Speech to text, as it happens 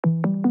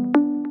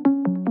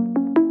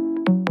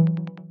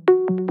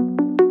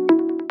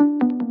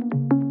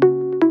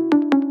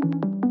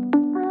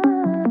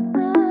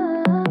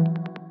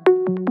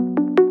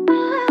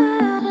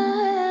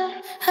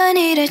I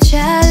need a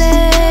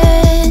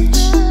challenge.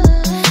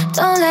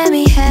 Don't let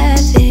me have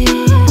it.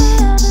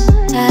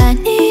 I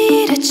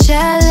need a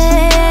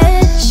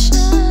challenge.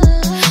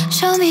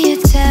 Show me a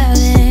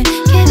talent.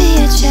 Give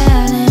me a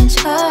challenge.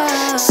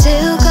 Oh.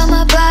 Still got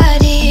my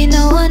body,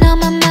 no one on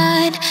my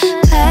mind.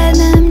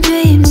 Platinum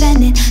dreams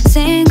ending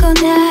single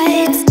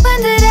nights.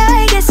 When did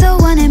I get so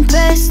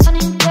unimpressed?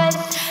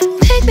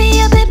 Pick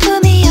me up and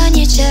put me on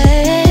your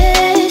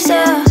chest.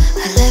 Oh.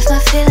 I left my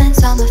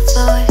feelings on the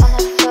floor.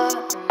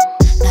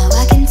 Now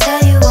I can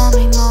tell you want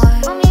me more.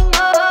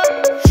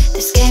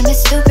 This game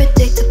is too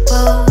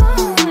predictable.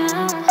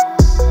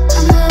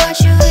 I'ma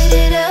watch you eat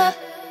it up.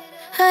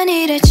 I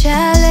need a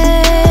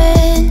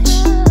challenge.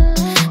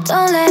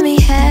 Don't let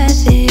me have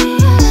it.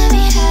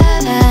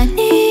 I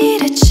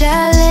need a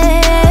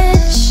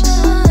challenge.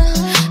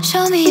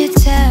 Show me a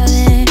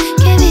talent.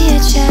 Give me a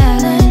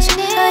challenge.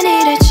 I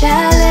need a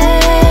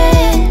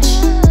challenge.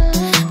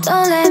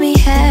 Don't let me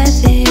have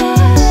it.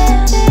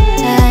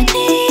 I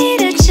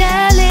need a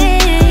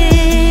challenge.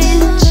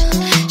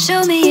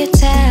 Show me a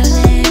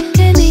talent.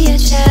 Give me a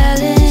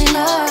challenge.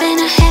 Then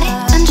I had it,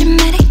 I'm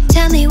dramatic.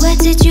 Tell me what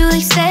did you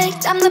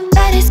expect? I'm the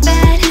baddest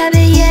bad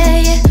habit, yeah,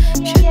 yeah.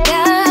 Je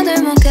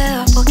garde mon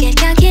cœur pour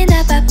quelqu'un qui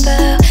n'a pas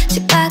peur.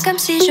 C'est pas comme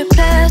si je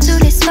pleure tous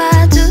les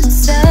soirs toute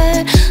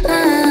seule.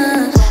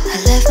 I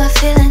left my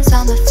feelings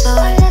on the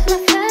floor.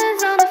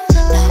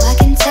 Now I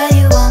can tell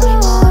you want me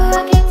more.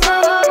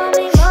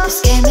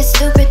 This game is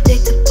too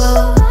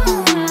predictable.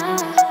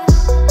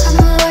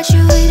 I'ma watch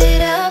you eat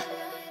it up.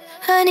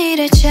 I need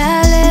a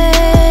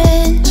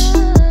challenge.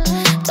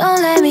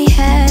 Don't let me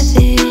have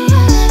it.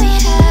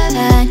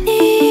 I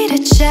need a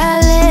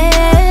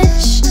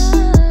challenge.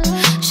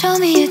 Show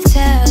me a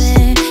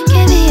talent.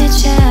 Give me a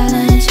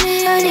challenge.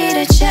 I need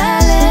a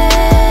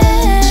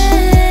challenge.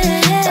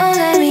 Don't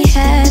let me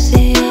have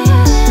it.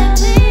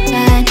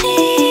 I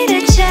need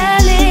a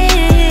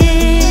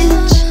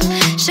challenge.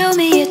 Show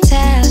me a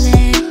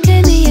talent.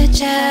 Give me a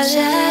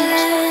challenge.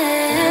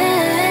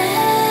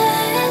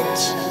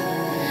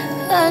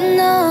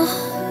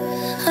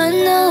 I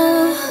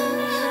know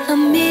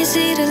I'm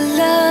easy to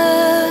love.